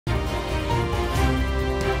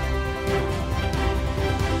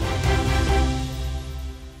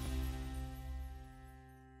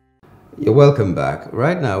You're welcome back.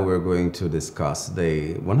 Right now, we're going to discuss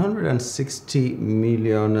the 160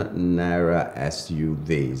 million naira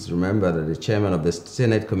SUVs. Remember that the chairman of the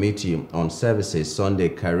Senate Committee on Services, Sunday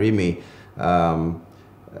Karimi, um,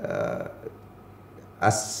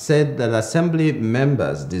 has said that assembly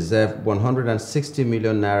members deserve 160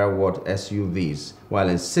 million naira worth SUVs, while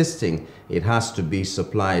insisting it has to be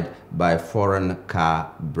supplied by foreign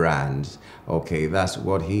car brands. Okay, that's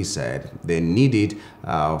what he said. They need it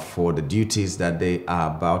for the duties that they are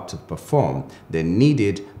about to perform. They need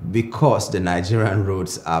it because the Nigerian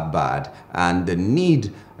roads are bad, and they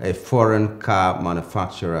need a foreign car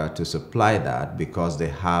manufacturer to supply that because they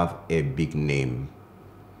have a big name.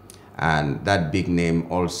 And that big name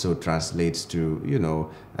also translates to,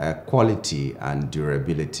 quality and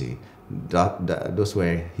durability. Those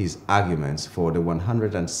were his arguments for the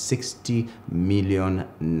 160 million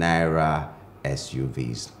naira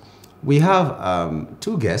SUVs. We have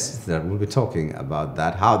two guests that will be talking about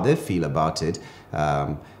that, how they feel about it.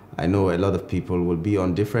 I know a lot of people will be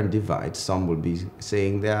on different divides. Some will be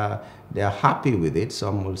saying they are happy with it.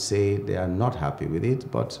 Some will say they are not happy with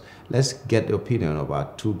it. But let's get the opinion of our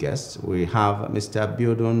two guests. We have Mr.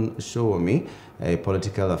 Biodun Sowunmi, a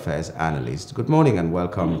political affairs analyst. Good morning and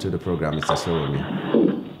welcome to the program, Mr. Sowunmi.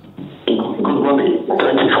 Good morning.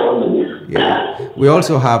 Thank you for having me. Yeah. We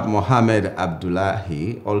also have Mohammed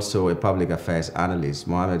Abdullahi, also a public affairs analyst.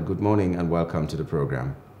 Mohammed, good morning and welcome to the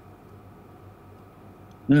program.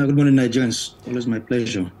 Good morning, Nigerians. Always my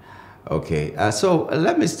pleasure. Okay, so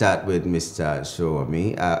let me start with Mr.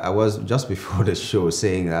 Sowunmi. I was just before the show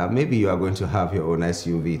saying maybe you are going to have your own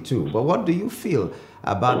SUV too. But what do you feel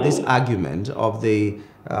about this argument of the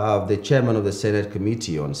chairman of the Senate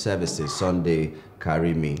Committee on Services, Sunday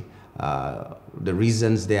Karimi? The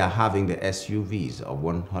reasons they are having the SUVs of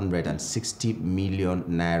 160 million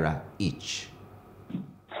naira each.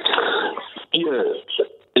 Yes.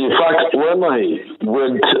 In fact, when I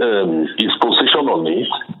read his position on it,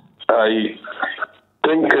 I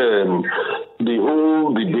think the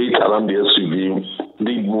whole debate around the SUV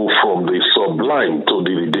did move from the sublime to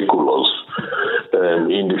the ridiculous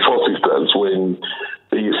in the first instance when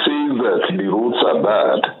he says that the roads are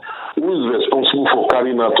bad. Who is responsible for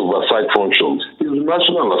carrying out oversight functions? It's the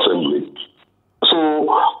National Assembly. So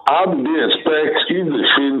how do they expect, if they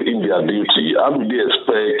fail in their duty, how do they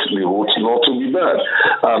expect the roads not to be bad?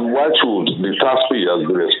 And why should the taxpayers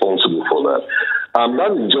be responsible for that? And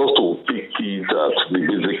that is just to pick it at the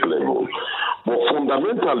basic level. But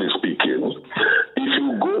fundamentally speaking, if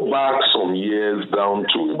you go back some years down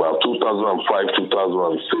to about 2005,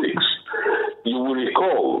 2006, you will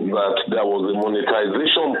recall that there was a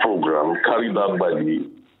monetization program carried out by the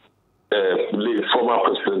former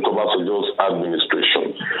President Obasanjo's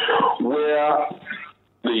administration, where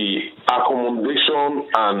the accommodation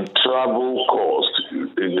and travel cost,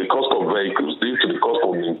 the cost of vehicles, due to the cost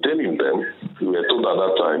of maintaining them, we were told at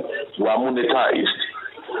that time, were monetized.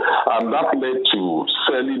 And that led to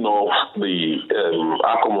selling off the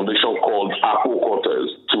accommodation called Apple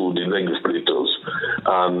quarters to the legislators.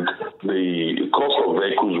 And the cost of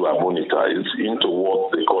vehicles were monetized into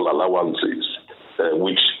what they call allowances,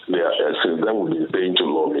 which they are, since then will be paying to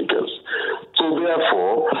lawmakers. So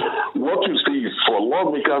therefore, what you see is for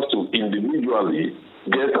lawmakers to individually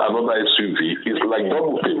get another SUV is like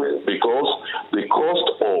double payment because the cost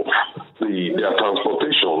of their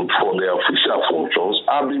transportation for their official functions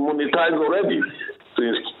have been monetized already.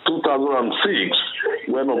 Since 2006,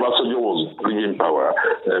 when Obasanjo was given power,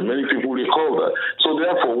 many people recall that. So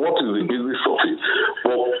therefore, what is the basis of it?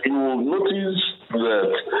 But you will notice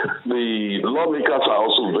that the lawmakers are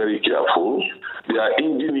also very careful. They are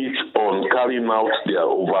hinging it on carrying out their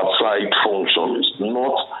oversight functions,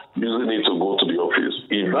 not using it to go to the office.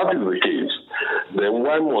 If that is the case, then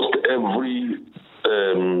why must every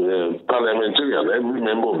parliamentarian, every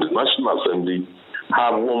member of the National Assembly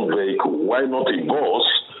have one vehicle? Why not a bus,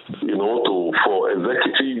 for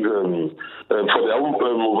executive, for their own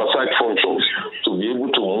oversight functions, to be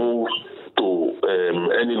able to move to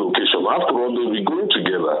any location? After all, they'll be going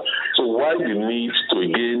together. So why the need to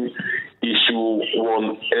again issue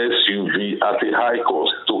one SUV at a high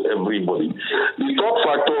cost to everybody? The third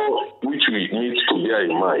factor which we need to bear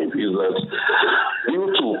in mind is that due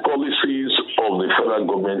to policies of the federal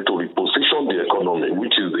government to reposition the economy,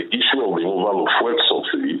 which is the issue of removal of fuel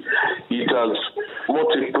subsidy, it has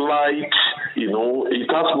multiplied, it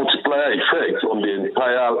has multiplier effects on the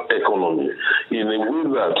entire economy in a way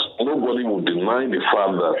that nobody would deny the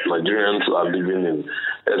fact that Nigerians are living in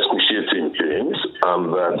excruciating pains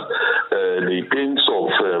and that the pains of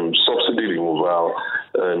subsidy removal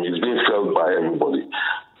is being felt by everybody.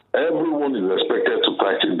 everyone is expected to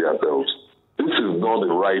tighten their belts. This is not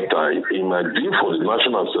the right time, in my view, for the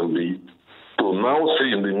National Assembly to now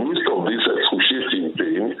say, in the midst of this excruciating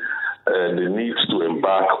pain, the need to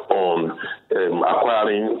embark on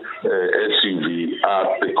acquiring SUV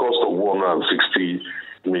at the cost of 160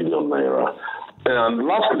 million naira. And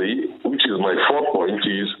lastly, which is my fourth point,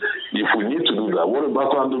 is if we need to do that, what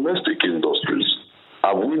about our domestic industries?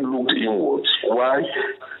 Have we looked inwards? Why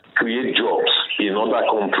create jobs in other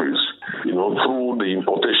countries, through the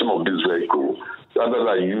importation of this vehicle, rather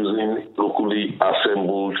than using locally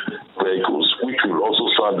assembled vehicles, which will also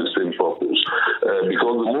serve the same purpose?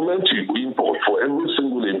 Because the moment you import, for every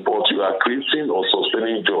single import, you are creating or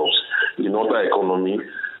sustaining jobs in other economy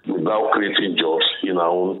without creating jobs in our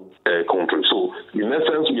own country. So, in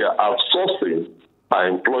essence, we are outsourcing our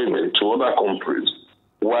employment to other countries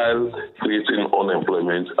while creating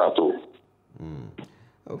unemployment at home.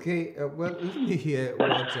 Okay, well, let me hear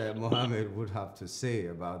what Mohammed would have to say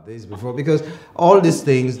about this before, because all these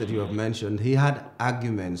things that you have mentioned, he had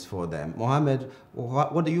arguments for them. Mohammed,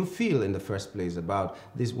 what do you feel in the first place about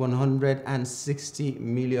this 160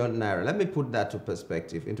 million naira? Let me put that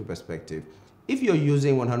into perspective. If you're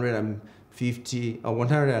using 150 or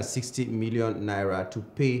 160 million naira to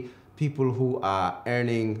pay people who are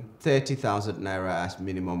earning 30,000 naira as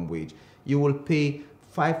minimum wage, you will pay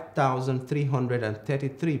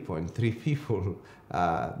 5,333.3 people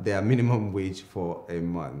their minimum wage for a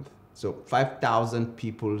month. So 5,000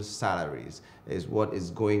 people's salaries is what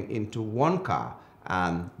is going into one car.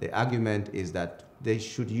 And the argument is that they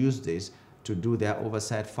should use this to do their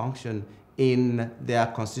oversight function in their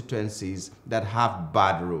constituencies that have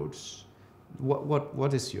bad roads.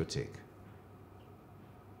 What is your take?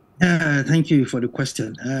 Thank you for the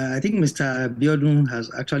question. I think Mr. Biodun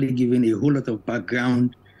has actually given a whole lot of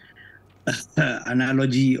background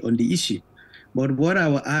analogy on the issue. But what I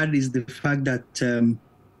will add is the fact that,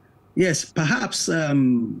 yes, perhaps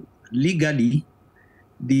legally,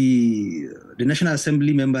 the National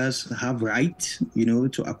Assembly members have right,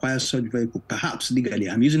 to acquire such vehicle. Perhaps legally.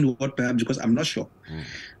 I'm using the word perhaps because I'm not sure.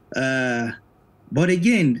 But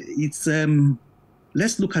again, it's...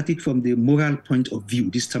 let's look at it from the moral point of view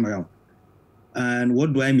this time around. And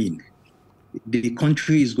what do I mean? The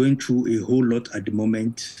country is going through a whole lot at the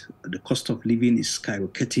moment. The cost of living is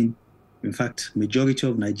skyrocketing. In fact, majority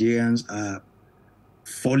of Nigerians are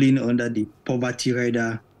falling under the poverty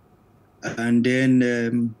radar. And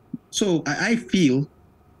then, so I feel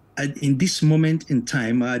in this moment in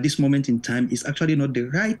time is actually not the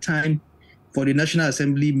right time for the National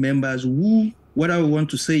Assembly members who, whether we want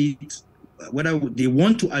to say it, whether they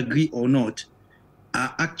want to agree or not,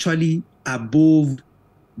 are actually above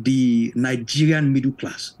the Nigerian middle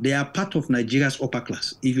class. They are part of Nigeria's upper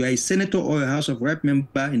class. If you are a senator or a House of Rep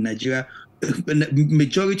member in Nigeria,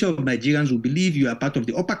 majority of Nigerians will believe you are part of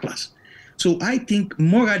the upper class. So I think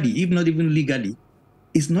morally, if not even legally,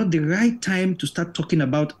 it's not the right time to start talking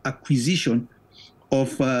about acquisition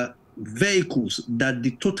of vehicles that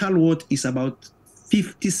the total worth is about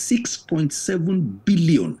 56.7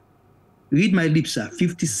 billion. Read my lips, sir,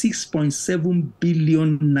 56.7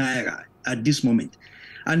 billion naira at this moment.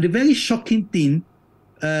 And the very shocking thing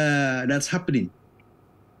that's happening,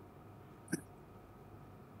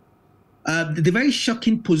 the very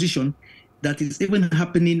shocking position that is even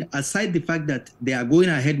happening, aside the fact that they are going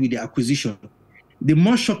ahead with the acquisition, the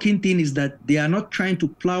more shocking thing is that they are not trying to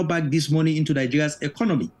plow back this money into Nigeria's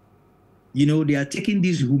economy. They are taking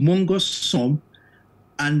this humongous sum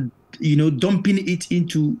and dumping it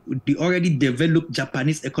into the already developed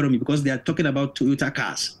Japanese economy, because they are talking about Toyota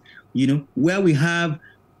cars, where we have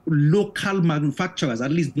local manufacturers,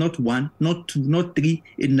 at least not one, not two, not three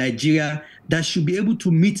in Nigeria, that should be able to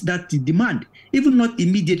meet that demand. Even not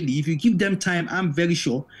immediately. If you give them time, I'm very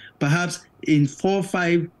sure, perhaps in 4,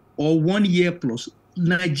 5, or 1 year plus,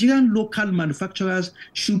 Nigerian local manufacturers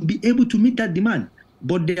should be able to meet that demand.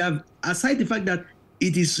 But they have, aside the fact that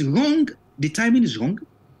it is wrong, the timing is wrong,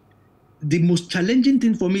 the most challenging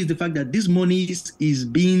thing for me is the fact that this money is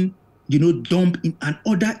being, dumped in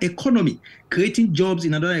another economy, creating jobs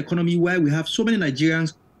in another economy where we have so many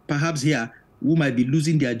Nigerians, perhaps here, who might be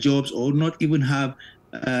losing their jobs or not even have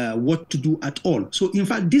what to do at all. So, in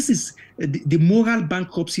fact, this is the moral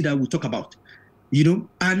bankruptcy that we talk about,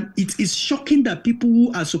 and it is shocking that people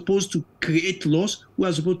who are supposed to create laws, who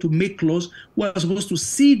are supposed to make laws, who are supposed to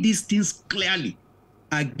see these things clearly,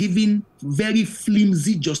 are giving very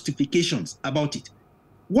flimsy justifications about it.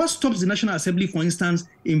 What stops the National Assembly, for instance,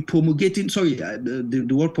 in promulgating, sorry,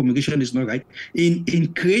 the word promulgation is not right,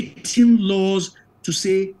 in creating laws to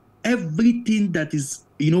say everything that is,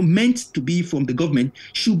 meant to be from the government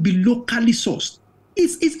should be locally sourced.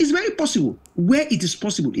 It's very possible. Where it is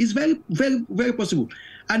possible, it's very, very, very possible.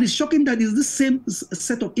 And it's shocking that it's the same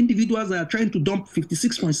set of individuals that are trying to dump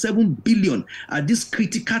 56.7 billion at this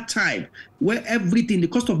critical time where everything, the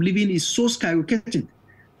cost of living is so skyrocketing.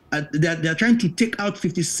 They're trying to take out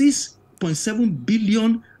 56.7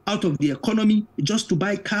 billion out of the economy just to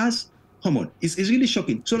buy cars. Come on, it's really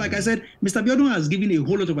shocking. So like I said, Mr. Biodun has given a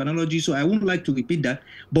whole lot of analogy, so I wouldn't like to repeat that.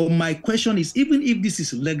 But my question is, even if this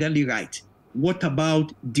is legally right, what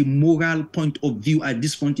about the moral point of view at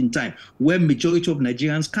this point in time, where majority of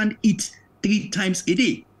Nigerians can't eat 3 times a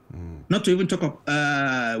day? Not to even talk of,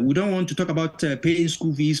 we don't want to talk about paying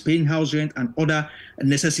school fees, paying house rent, and other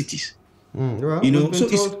necessities. Well, you know,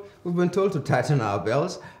 we've been told to tighten our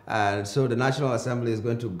belts, and so the National Assembly is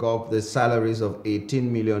going to gulp the salaries of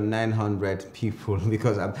 18,900,000 people.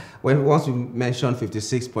 Because once we mentioned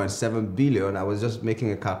 56.7 billion, I was just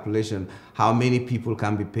making a calculation how many people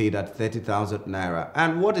can be paid at 30,000 naira,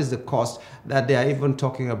 and what is the cost that they are even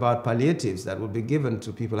talking about palliatives that will be given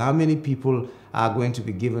to people. How many people are going to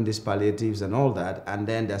be given these palliatives and all that, and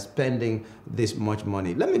then they're spending this much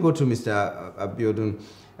money? Let me go to Mr. Biodun.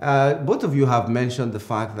 Both of you have mentioned the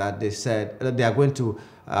fact that they said that they are going to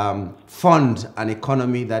fund an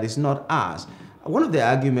economy that is not ours. One of the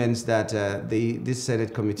arguments that this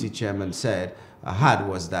Senate committee chairman had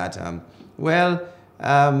was that,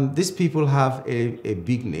 these people have a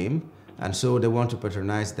big name, and so they want to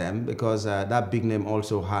patronize them because that big name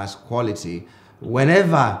also has quality.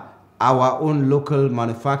 Whenever our own local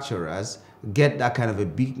manufacturers get that kind of a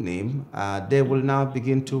big name, they will now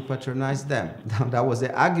begin to patronize them. That was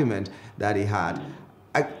the argument that he had.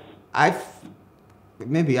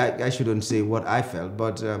 Maybe I shouldn't say what I felt,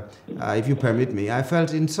 but if you permit me, I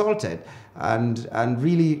felt insulted and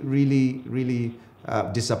really, really, really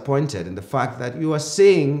disappointed in the fact that you are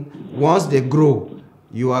saying once they grow,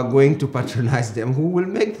 you are going to patronize them. Who will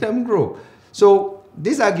make them grow? So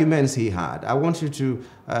these arguments he had, I want you to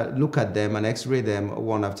look at them and x-ray them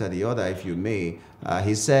one after the other, if you may.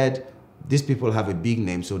 He said, these people have a big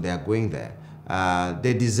name, so they are going there.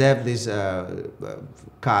 They deserve these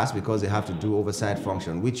cars because they have to do oversight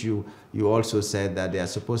function, which you also said that they are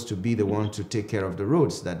supposed to be the ones to take care of the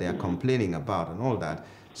roads that they are complaining about and all that.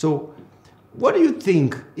 So what do you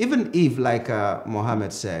think, even if, like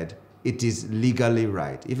Mohammed said, it is legally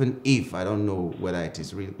right, even if, I don't know whether it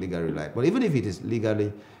is legally right, but even if it is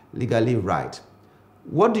legally right,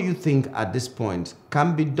 what do you think at this point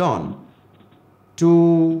can be done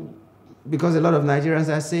because a lot of Nigerians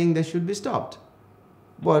are saying they should be stopped,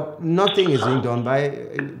 but nothing is being done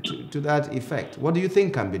to that effect. What do you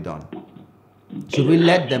think can be done? Should we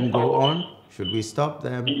let them go on? Should we stop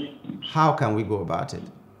them? How can we go about it?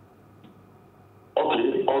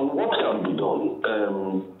 Okay, on what can be done,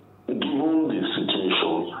 given the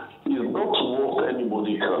situation, is not what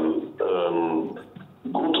anybody can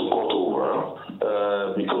go to court over,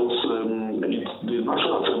 because it's the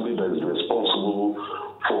National Assembly that is responsible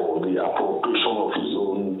for the appropriation of his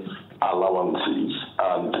own allowances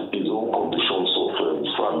and his own conditions of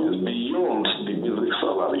service beyond the basic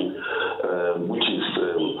salary, which is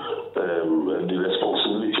the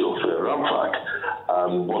responsibility of RAMFAC.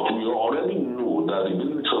 But we already know that the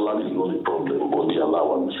basic salary is not the problem, but the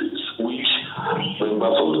allowances, which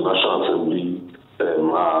members of the National Assembly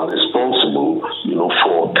are responsible,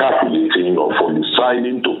 for calculating or for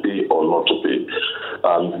deciding to pay or not to pay.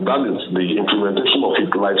 And that is the implementation of it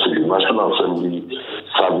lies with the National Assembly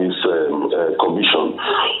Service Commission.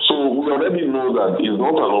 So we already know that it's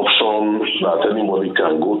not an option that anybody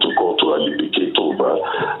can go to court to adjudicate over.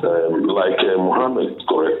 Like Mohammed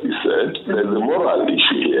correctly said, there's a moral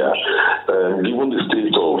issue here, given the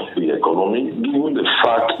state of the economy, given the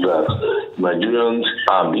fact that Nigerians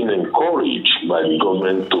are being encouraged by the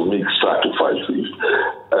government to make sacrifices,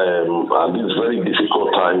 and it's a very difficult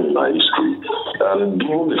time in our history. And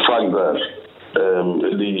given the fact that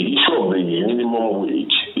the issue of the minimum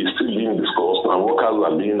wage is still being discussed and workers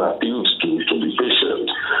are being appealed to be patient,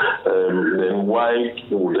 then why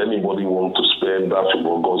would anybody want to spend that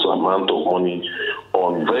humongous amount of money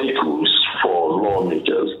on vehicles for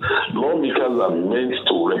lawmakers? Lawmakers are meant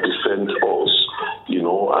to represent us,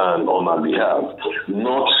 and on our behalf,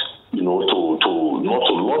 not to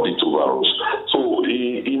lord it over us. So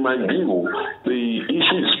in my view, the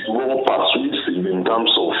issue is more persuasive in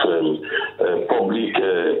terms of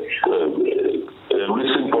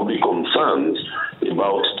raising public concerns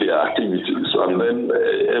about their activities, and then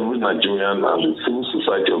every Nigerian and the civil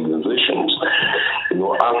society organizations,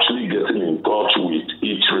 actually getting in touch with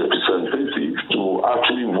each representative to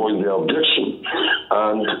actually voice their objection.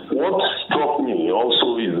 And what struck me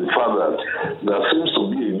also is the fact that there seems to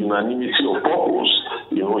be a unanimity of purpose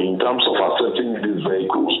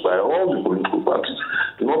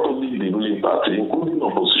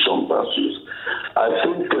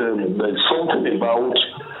there's something about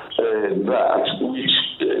that which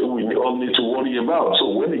we all need to worry about. So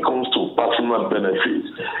when it comes to personal benefits,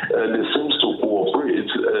 they seem to cooperate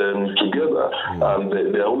together, and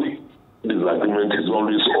the only disagreement is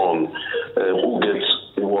always on who gets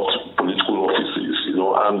what political offices,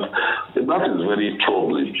 and that is very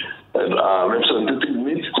troubling. And our representative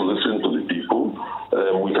needs to listen to the people.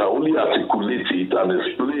 We can only articulate it and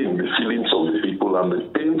explain the feelings of the people and the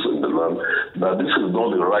pains in the land that this is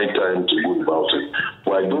not the right time to go about it.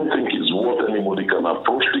 But I don't think it's what anybody can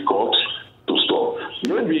approach the courts to stop.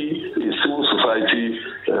 Maybe a civil society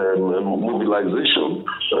mobilization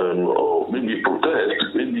or maybe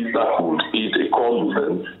protest, maybe that would hit a call with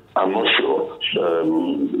them. I'm not sure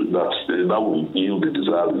that will yield the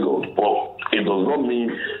desired result. But it does not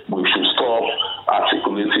mean we should stop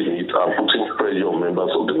articulating it and putting pressure on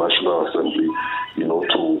members of the National Assembly, to,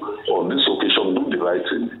 on this occasion, do the right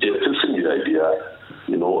thing, facing the idea,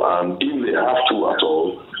 and if they have to at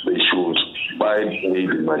all, they should buy made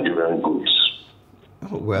in Nigerian goods.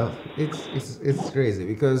 Well, it's crazy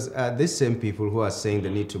because these same people who are saying they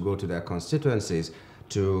need to go to their constituencies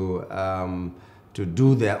to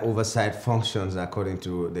do their oversight functions according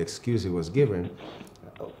to the excuse he was given,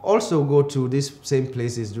 also go to these same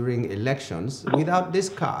places during elections without these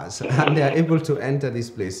cars, and they are able to enter these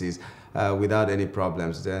places without any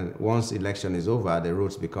problems. Then once election is over, the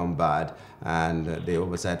roads become bad and the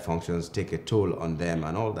oversight functions take a toll on them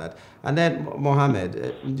and all that. And then,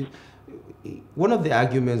 Mohammed, one of the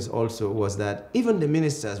arguments also was that even the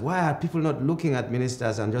ministers, why are people not looking at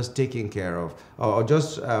ministers and just taking care of, or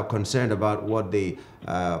just concerned about what the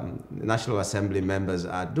National Assembly members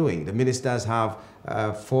are doing? The ministers have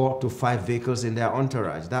 4 to 5 vehicles in their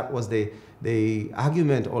entourage. That was the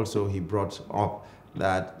argument also he brought up,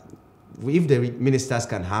 that if the ministers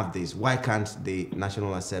can have this, why can't the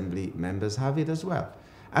National Assembly members have it as well?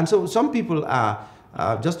 And so some people are,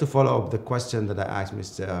 just to follow up the question that I asked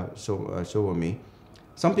Mr. Sowunmi,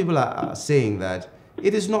 some people are saying that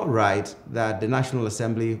it is not right that the National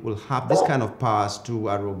Assembly will have this kind of powers to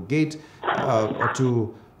arrogate or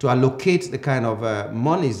to allocate the kind of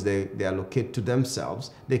monies they allocate to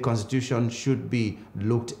themselves. The Constitution should be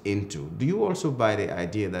looked into. Do you also buy the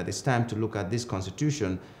idea that it's time to look at this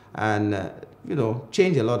Constitution and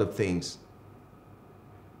change a lot of things?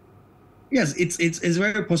 Yes, it's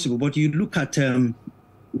very possible. But you look at the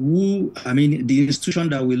institution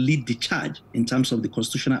that will lead the charge in terms of the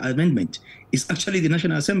constitutional amendment is actually the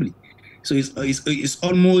National Assembly. So it's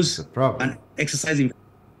almost an exercise in,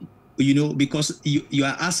 because you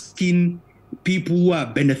are asking people who are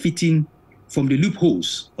benefiting from the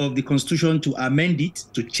loopholes of the Constitution to amend it,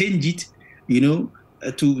 to change it,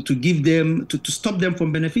 to give them, to stop them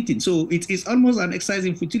from benefiting. So it's almost an exercise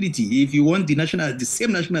in futility if you want the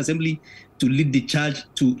same National Assembly to lead the charge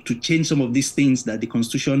to change some of these things that the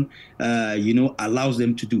Constitution, allows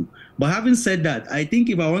them to do. But having said that, I think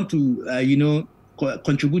if I want to,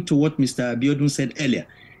 contribute to what Mr. Biodun said earlier,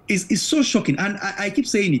 it's so shocking. And I keep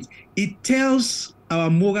saying it tells our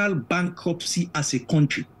moral bankruptcy as a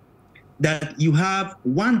country that you have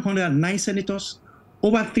 109 senators,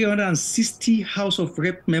 over 360 House of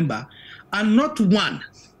Rep member, and not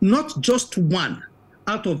just one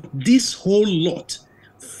out of this whole lot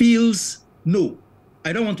feels, no,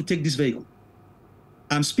 I don't want to take this vehicle.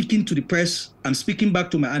 I'm speaking to the press, I'm speaking back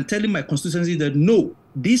to I'm telling my constituency that no,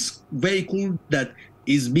 this vehicle that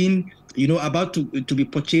is being, about to be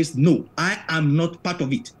purchased, no, I am not part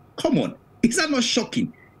of it. Come on, is that not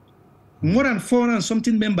shocking? More than 400 and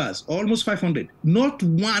something members, almost 500, not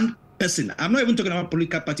one person. I'm not even talking about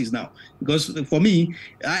political parties now, because for me,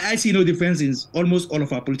 I see no difference in almost all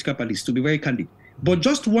of our political parties, to be very candid. But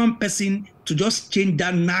just one person to just change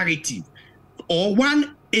that narrative, or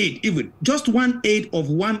one aide, even just one aide of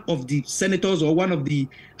one of the senators or one of the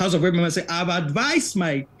House of Representatives say, I've advised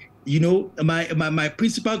my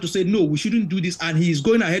principal to say, no, we shouldn't do this, and he is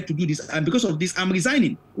going ahead to do this, and because of this, I'm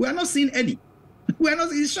resigning. We are not seeing any.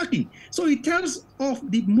 It's shocking. So it tells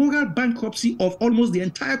of the moral bankruptcy of almost the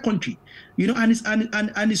entire country, and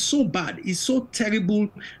it's so bad, it's so terrible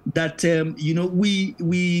that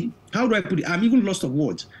we how do I put it? I'm even lost for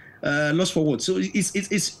words. So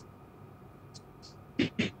it's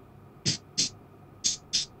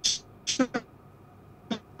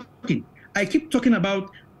shocking. I keep talking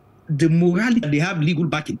about the morality that they have legal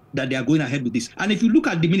backing, that they are going ahead with this. And if you look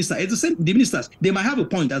at the minister, it's the same. The ministers, they might have a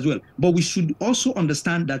point as well, but we should also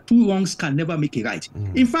understand that 2 wrongs can never make a right.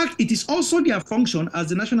 In fact, it is also their function as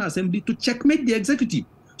the National Assembly to checkmate the executive.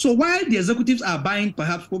 So while the executives are buying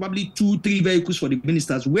probably 2-3 vehicles for the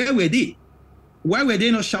ministers, where were they? Why were they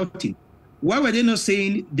not shouting? Why were they not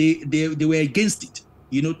saying they were against it?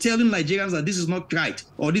 telling Nigerians that this is not right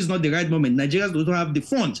or this is not the right moment. Nigerians don't have the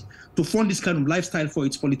funds to fund this kind of lifestyle for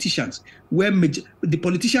its politicians, where the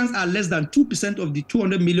politicians are less than 2% of the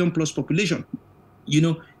 200 million plus population.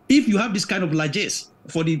 If you have this kind of largesse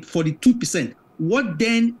for the 2%, what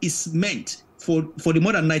then is meant for the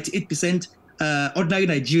more than 98% ordinary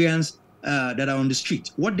Nigerians that are on the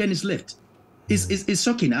street? What then is left? It's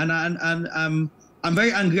shocking, and I'm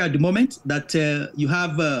very angry at the moment that you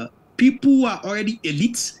have people who are already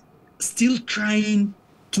elites still trying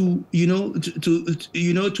to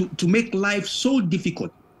make life so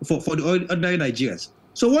difficult for the ordinary Nigerians.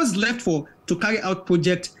 So what's left to carry out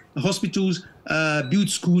projects, hospitals, build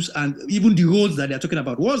schools, and even the roads that they're talking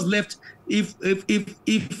about? What's left if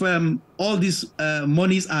all these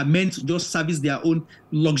monies are meant to just service their own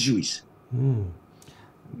luxuries?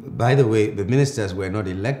 By the way, the ministers were not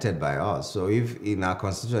elected by us. So if in our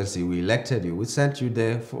constituency we elected you, we sent you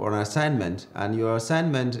there for an assignment, and your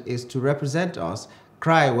assignment is to represent us,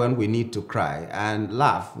 cry when we need to cry, and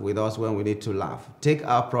laugh with us when we need to laugh. Take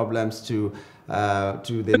our problems to the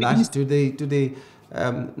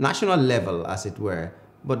national level, as it were.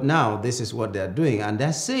 But now this is what they're doing, and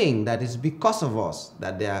they're saying that it's because of us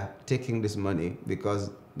that they are taking this money, because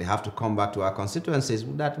they have to come back to our constituencies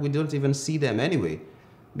that we don't even see them anyway.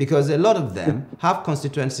 Because a lot of them have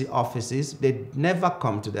constituency offices, they never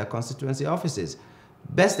come to their constituency offices.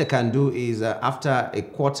 Best they can do is after a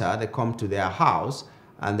quarter, they come to their house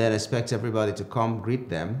and then expect everybody to come greet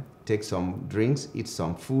them, take some drinks, eat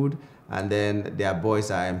some food, and then their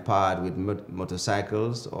boys are empowered with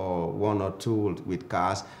motorcycles or one or two with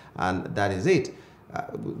cars, and that is it.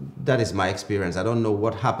 That is my experience. I don't know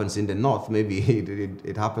what happens in the north. Maybe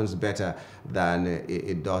it happens better than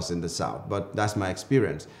it does in the south, but that's my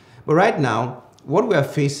experience. But right now, what we are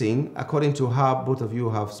facing, according to how both of you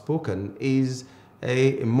have spoken, is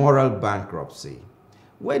a moral bankruptcy.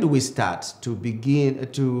 Where do we start to begin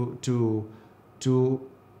to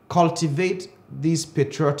cultivate this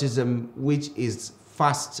patriotism which is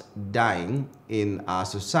fast dying in our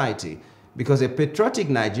society? Because a patriotic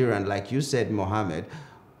Nigerian, like you said, Mohammed,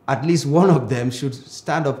 at least one of them should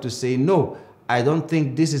stand up to say, no, I don't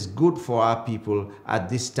think this is good for our people at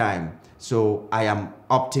this time, so I am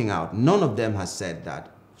opting out. None of them has said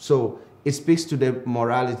that. So it speaks to the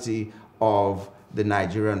morality of the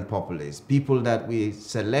Nigerian populace, people that we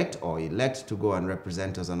select or elect to go and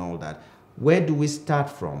represent us and all that. Where do we start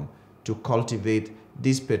from to cultivate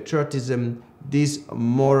this patriotism, this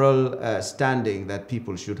moral standing that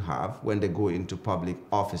people should have when they go into public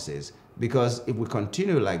offices? Because if we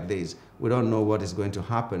continue like this, we don't know what is going to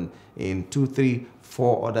happen in 2, 3,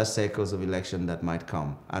 4 other cycles of election that might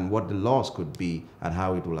come, and what the laws could be and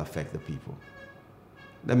how it will affect the people.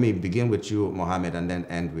 Let me begin with you, Mohammed, and then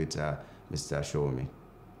end with Mr. Sowunmi.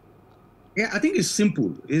 Yeah, I think it's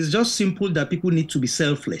simple. It's just simple that people need to be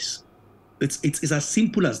selfless. It's as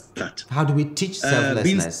simple as that. How do we teach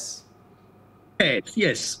selflessness?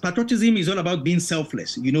 Yes, patriotism is all about being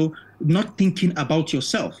selfless, not thinking about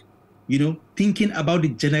yourself, thinking about the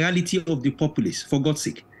generality of the populace, for God's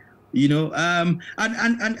sake. And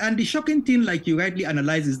the shocking thing, like you rightly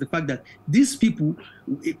analyze, is the fact that these people,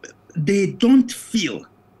 they don't feel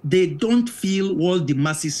what the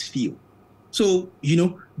masses feel. So,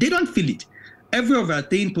 they don't feel it. Every other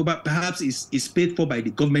thing perhaps is paid for by the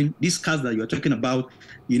government. These cars that you're talking about,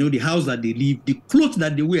 the house that they live, the clothes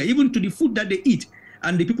that they wear, even to the food that they eat,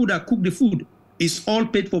 and the people that cook the food, is all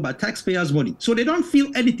paid for by taxpayers' money. So they don't feel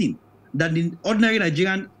anything that the ordinary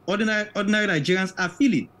Nigerians are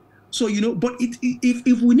feeling. So, but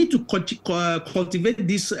if we need to cultivate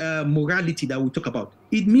this morality that we talk about,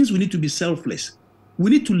 it means we need to be selfless.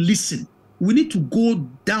 We need to listen. We need to go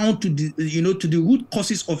down to the, to the root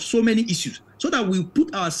causes of so many issues, so that we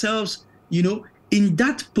put ourselves, in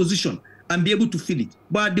that position and be able to feel it.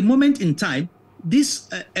 But at the moment in time, these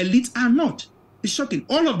elites are not. It's shocking.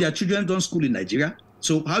 All of their children don't school in Nigeria.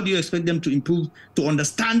 So how do you expect them to improve, to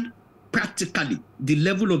understand practically the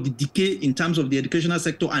level of the decay in terms of the educational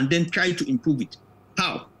sector, and then try to improve it?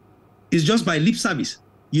 How? It's just by lip service.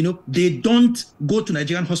 They don't go to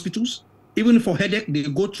Nigerian hospitals. Even for headache, they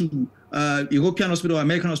go to European hospital or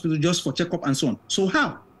American hospital just for checkup and so on. So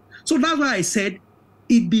how? So that's why I said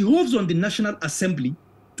it behoves on the National Assembly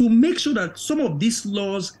to make sure that some of these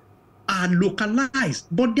laws are localized,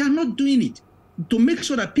 but they are not doing it. To make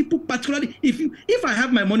sure that people, particularly if I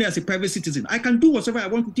have my money as a private citizen, I can do whatever I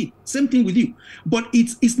want with it. Same thing with you. But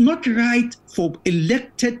it's not right for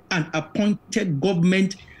elected and appointed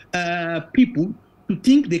government people to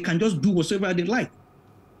think they can just do whatever they like.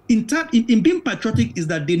 In being patriotic is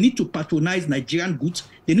that they need to patronize Nigerian goods,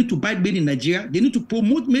 they need to buy made in Nigeria, they need to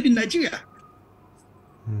promote made in Nigeria.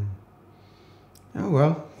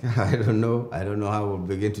 Well, I don't know. I don't know how we'll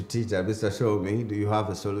begin to teach that. Mr. Sowunmi, do you have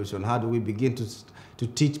a solution? How do we begin to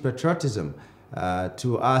teach patriotism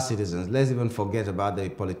to our citizens? Let's even forget about the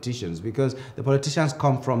politicians, because the politicians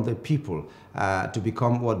come from the people to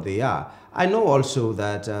become what they are. I know also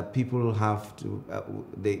that people have to,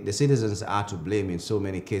 the citizens are to blame in so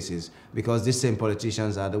many cases, because these same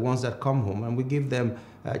politicians are the ones that come home and we give them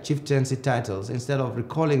chieftaincy titles instead of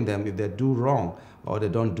recalling them if they do wrong or they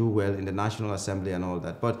don't do well in the National Assembly and all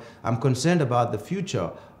that. But I'm concerned about the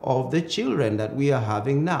future of the children that we are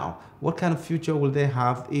having now. What kind of future will they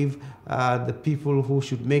have if the people who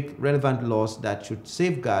should make relevant laws that should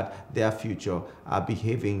safeguard their future are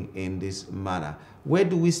behaving in this manner? Where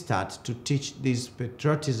do we start to teach this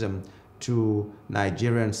patriotism to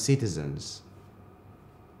Nigerian citizens?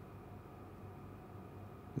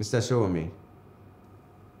 Mr. Sowunmi.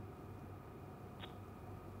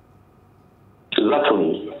 Is that for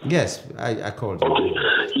me? Yes, I called you. Okay.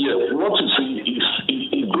 Yeah, what you see is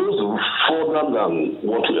it goes further than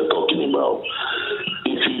what we are talking about.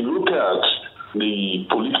 If you look at the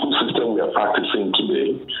political system we are practicing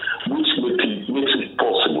today, which makes it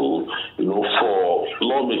possible, for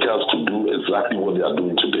lawmakers to do exactly what they are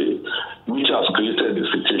doing today, which has created a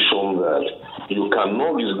situation that you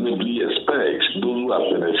cannot reasonably expect those who are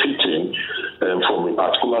benefiting from a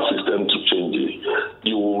particular system to change it.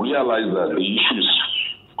 You will realize that the issues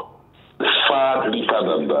far deeper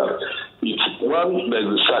than that. It's one, there's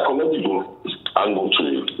a psychological angle to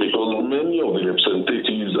it, because many of the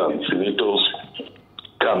representatives and senators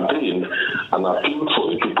campaign and appeal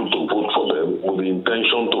for the people to vote for them with the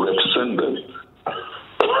intention to represent them.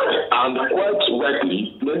 And quite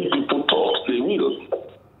rightly, many people thought they will.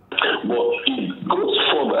 But it goes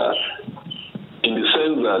further in the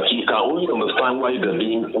sense that you can only understand why they're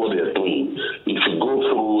doing what they're doing if you go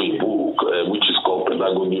through a book which is called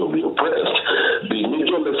Pedagogy of the Oppressed. The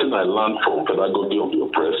major lesson I learned from Pedagogy of the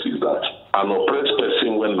Oppressed is that an oppressed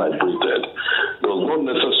person, when liberated, does not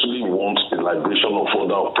necessarily want the liberation of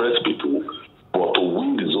other oppressed people, but to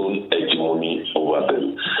win his own hegemony over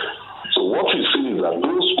them. So what we see is that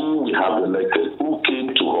those who we have elected, who came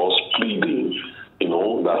to us pleading,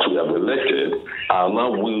 that we have elected, are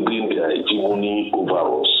now wielding their hegemony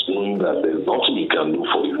over us, knowing that there's nothing we can do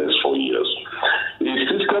for the next 4 years. A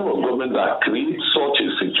system of government that creates such a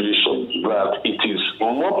situation that it is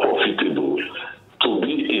more profitable to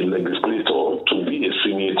be a legislator, to be a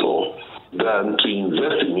senator, than to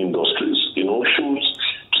invest in industries, should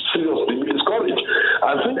seriously be discouraged.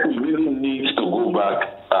 I think we really need to go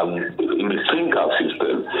back and rethink our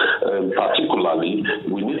system. Particularly,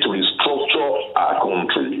 we need to restructure our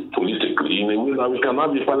country politically in a way that we can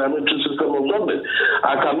have a parliamentary system of government.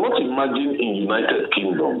 I cannot imagine in United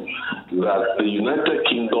Kingdom that the United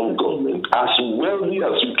Kingdom government, as wealthy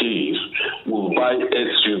as UK is, will buy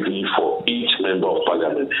SUV for each member of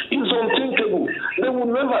parliament. It's unthinkable. They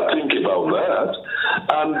will never think about that.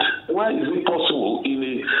 And why is it possible in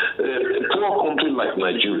a poor country like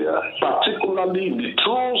Nigeria, particularly in the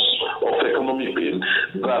throes of economic pain,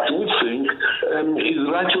 that we think is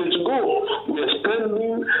the right way to go? We are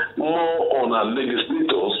spending more on our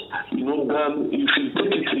legislators, than, if you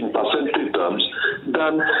take it in percentage terms,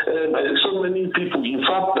 than so many people, in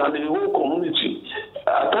fact, than the whole community.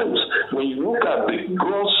 At times, when you look at the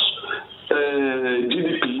gross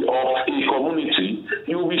GDP of a community,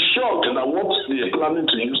 you'll be shocked at what they are planning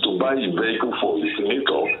to use to buy a vehicle for a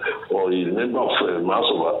senator or a member of House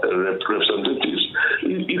of Representatives.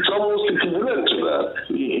 It's almost equivalent to that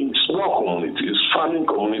in small communities, farming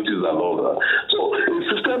communities and all that. So a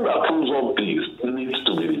system that proves all these needs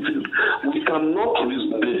to be reviewed. We cannot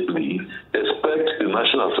reasonably expect the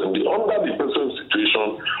National Assembly, under the present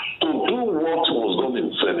situation, to do what was done in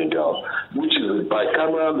Senegal, which is a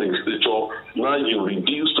bicameral legislature. Now you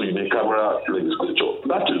reduce to unicameral legislature.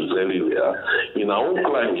 That is very rare. In our own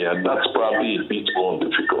climate here, that's probably a bit more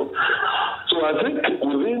difficult. So I think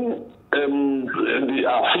within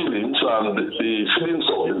our feelings and the feelings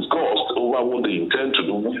of disgust over what they intend to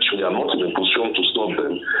do, which we are not in a position to stop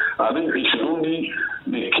them, I think it should only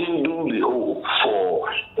rekindle the hope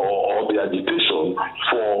for or the agitation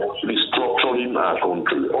for restructuring our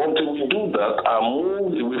country. Until we do that and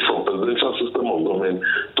move away from presidential system of government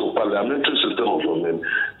to parliamentary system of government,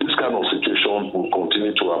 this kind of situation will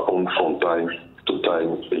continue to happen from time to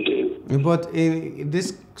time again. But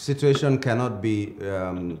this situation cannot be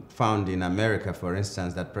found in America, for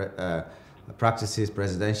instance, that practices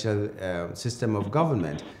presidential system of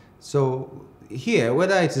government. So here,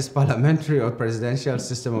 whether it is parliamentary or presidential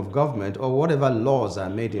system of government or whatever laws are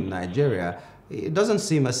made in Nigeria, it doesn't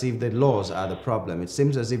seem as if the laws are the problem. It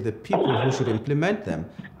seems as if the people who should implement them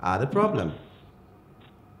are the problem.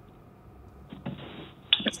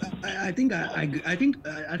 I think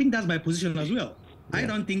that's my position as well. Yeah. I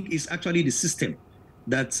don't think it's actually the system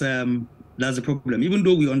that's the problem. Even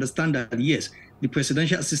though we understand that yes, the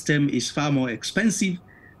presidential system is far more expensive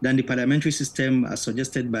than the parliamentary system as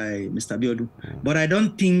suggested by Mr. Biodun. But I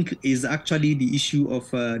don't think it's actually the issue of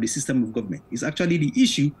the system of government. It's actually the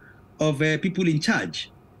issue of people in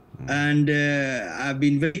charge. And I've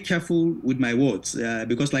been very careful with my words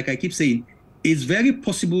because, like I keep saying, it's very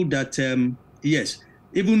possible that, yes,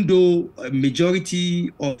 even though a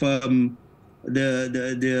majority of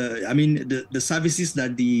the services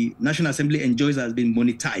that the National Assembly enjoys has been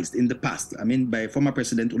monetized in the past, by former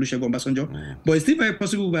President Olusegun Obasanjo, but it's still very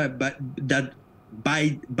possible that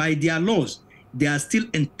by their laws, they are still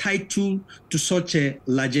entitled to such a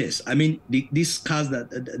largesse. These cars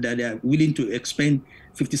that they are willing to expend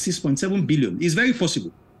 56.7 billion is very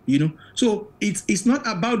possible, So it's not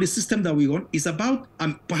about the system that we want. It's about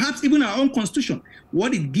perhaps even our own constitution,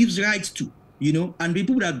 what it gives rights to, and the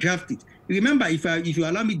people that draft it. Remember, if you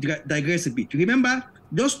allow me to digress a bit, remember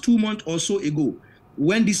just 2 months or so ago,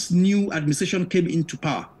 when this new administration came into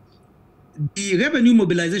power, the revenue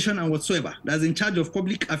mobilization and whatsoever that's in charge of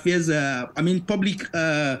public affairs, public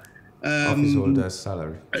office holders'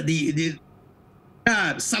 salary, the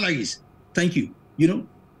salaries. Thank you.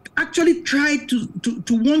 Actually tried to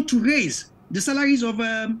want to raise the salaries of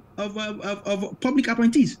public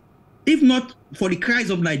appointees, if not for the cries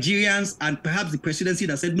of Nigerians and perhaps the presidency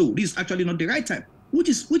that said no, this is actually not the right time, which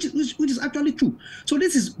is actually true. So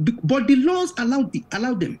but the laws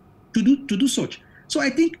allow them to do such. So I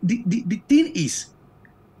think the thing is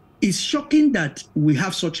shocking that we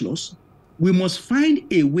have such laws. We must find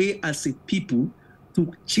a way as a people to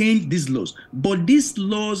change these laws. But these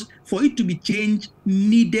laws, for it to be changed,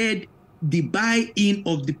 needed the buy-in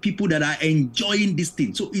of the people that are enjoying this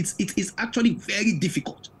thing. So it is actually very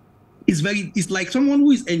difficult. It's like someone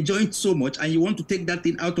who is enjoying so much and you want to take that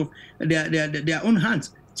thing out of their own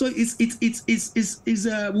hands. So we need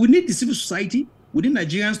the civil society within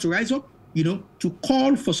Nigerians to rise up, to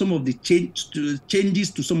call for some of the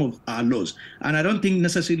changes to some of our laws. And I don't think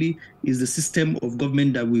necessarily is the system of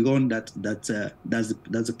government that we run that's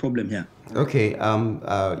the problem here. Okay,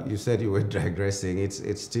 you said you were digressing.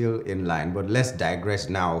 It's still in line, but let's digress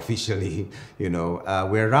now officially.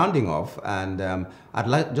 We're rounding off, and I'd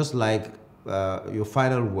like your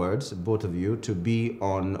final words, both of you, to be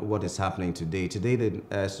on what is happening today. Today, the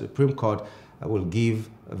Supreme Court will give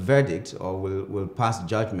a verdict or will pass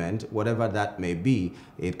judgment, whatever that may be.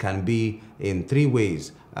 It can be in 3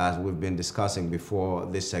 ways, as we've been discussing before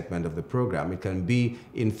this segment of the program. It can be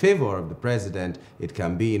in favor of the president, it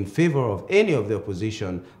can be in favor of any of the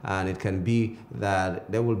opposition, and it can be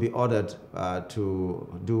that they will be ordered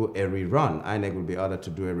to do a rerun. INEC will be ordered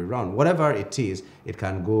to do a rerun. Whatever it is, it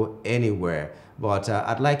can go anywhere. But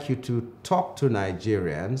I'd like you to talk to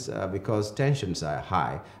Nigerians because tensions are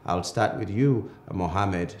high. I'll start with you,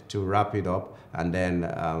 Mohammed, to wrap it up, and then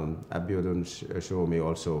Biodun Sowunmi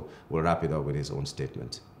also will wrap it up with his own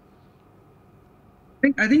statement.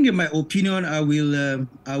 I think, in my opinion, I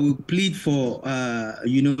will plead for a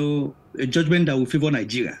judgment that will favor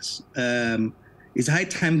Nigerians. It's high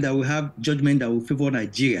time that we have judgment that will favor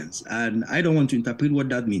Nigerians. And I don't want to interpret what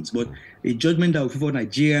that means, but a judgment that will favor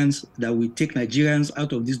Nigerians, that will take Nigerians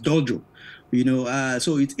out of this doldrum.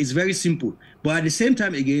 So it's very simple. But at the same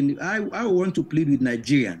time, again, I want to plead with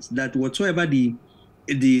Nigerians that whatsoever the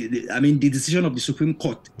decision of the Supreme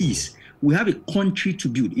Court is, we have a country to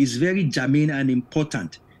build. It's very germane and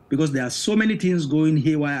important, because there are so many things going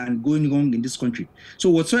haywire and going wrong in this country. So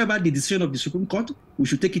whatsoever the decision of the Supreme Court, we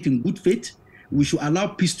should take it in good faith. We should allow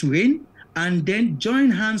peace to reign, and then join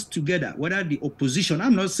hands together, whether the opposition,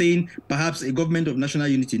 I'm not saying perhaps a government of national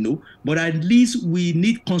unity, no, but at least we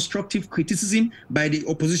need constructive criticism by the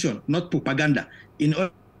opposition, not propaganda.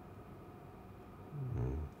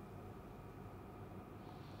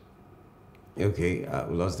 Okay,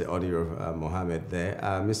 we lost the audio of Mohammed there.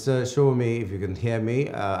 Mr. Sowunmi, if you can hear me,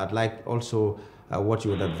 I'd like also what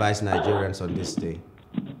you would advise Nigerians on this day.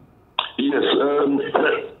 Yes,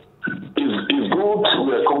 it's good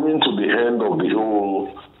we're coming to the end of the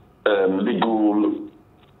whole legal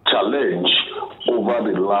challenge over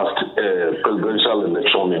the last presidential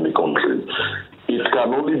election in the country. It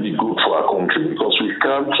can only be good for our country, because we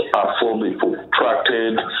can't afford a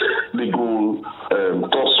protracted legal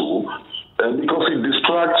tussle, because it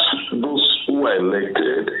distracts those who are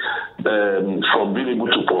elected from being able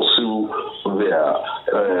to pursue their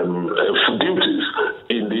duties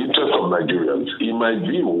in the interest of Nigerians. In my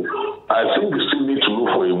view, I think we still need to look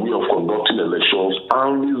for a way of conducting elections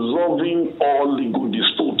and resolving all legal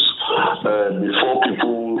disputes before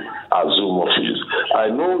people assume office. I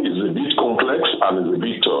know it's a bit complex and it's a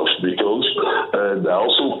bit tough because there are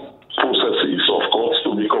also processes, of course,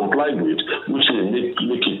 to be complied with, which will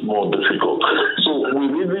make it more difficult. So we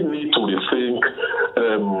really need to rethink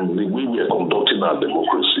the way we are conducting our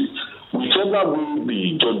democracy. Whichever way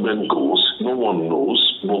the judgment goes, no one knows,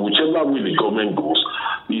 but whichever way the government goes,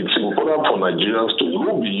 it's important for Nigerians to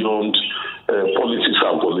go beyond politics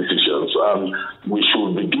and politicians, and we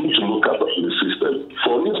should begin to look at the system.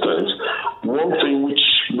 For instance, one thing which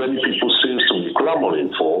many people seem to be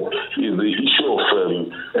clamoring for is the issue of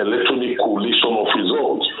electronic collation of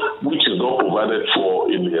results, which is not provided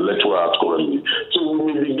for in the Electoral Act currently. So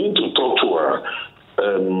we may begin to talk to our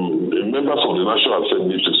members of the National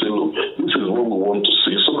Assembly to say, look, this is what we want to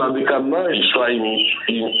see, so that they can now enshrine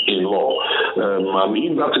it in law. And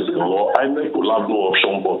if that is in law, INEC will have no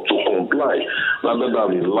option but to comply, rather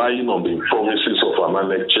than relying on the promises of an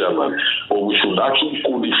INEC chairman. But we should actually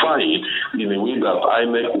codify it in a way that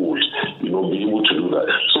INEC would, be able to do that.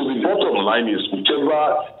 So the bottom line is,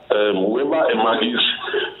 whoever emerges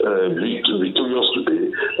victorious today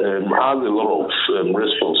has a lot of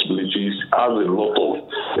responsibilities, has a lot of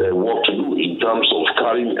work to do in terms of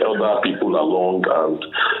carrying elder people along and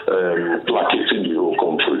placating the whole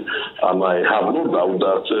country. And I have no doubt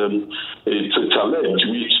that it's a challenge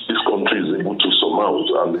which this country is able to surmount,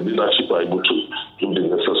 and the leadership are able to do the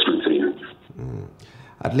necessary thing.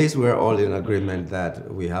 At least we're all in agreement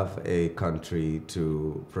that we have a country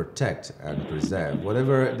to protect and preserve.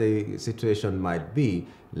 Whatever the situation might be,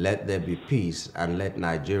 let there be peace and let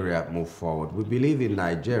Nigeria move forward. We believe in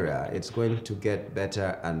Nigeria. It's going to get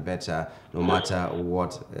better and better no matter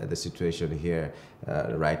what the situation here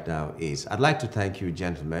right now is. I'd like to thank you,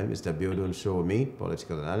 gentlemen, Mr. Biodun Sowunmi,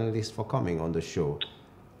 political analyst, for coming on the show.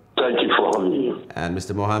 Thank you for having me. And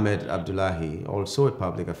Mr. Mohammed Abdullahi, also a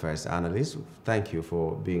public affairs analyst, thank you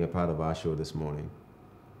for being a part of our show this morning.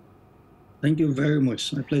 Thank you very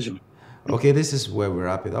much. My pleasure. Okay, this is where we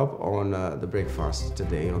wrap it up on The Breakfast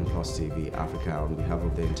today on Plus TV Africa. On behalf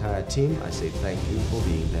of the entire team, I say thank you for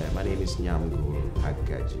being there. My name is Nyamgul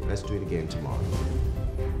Haggaji. Let's do it again tomorrow.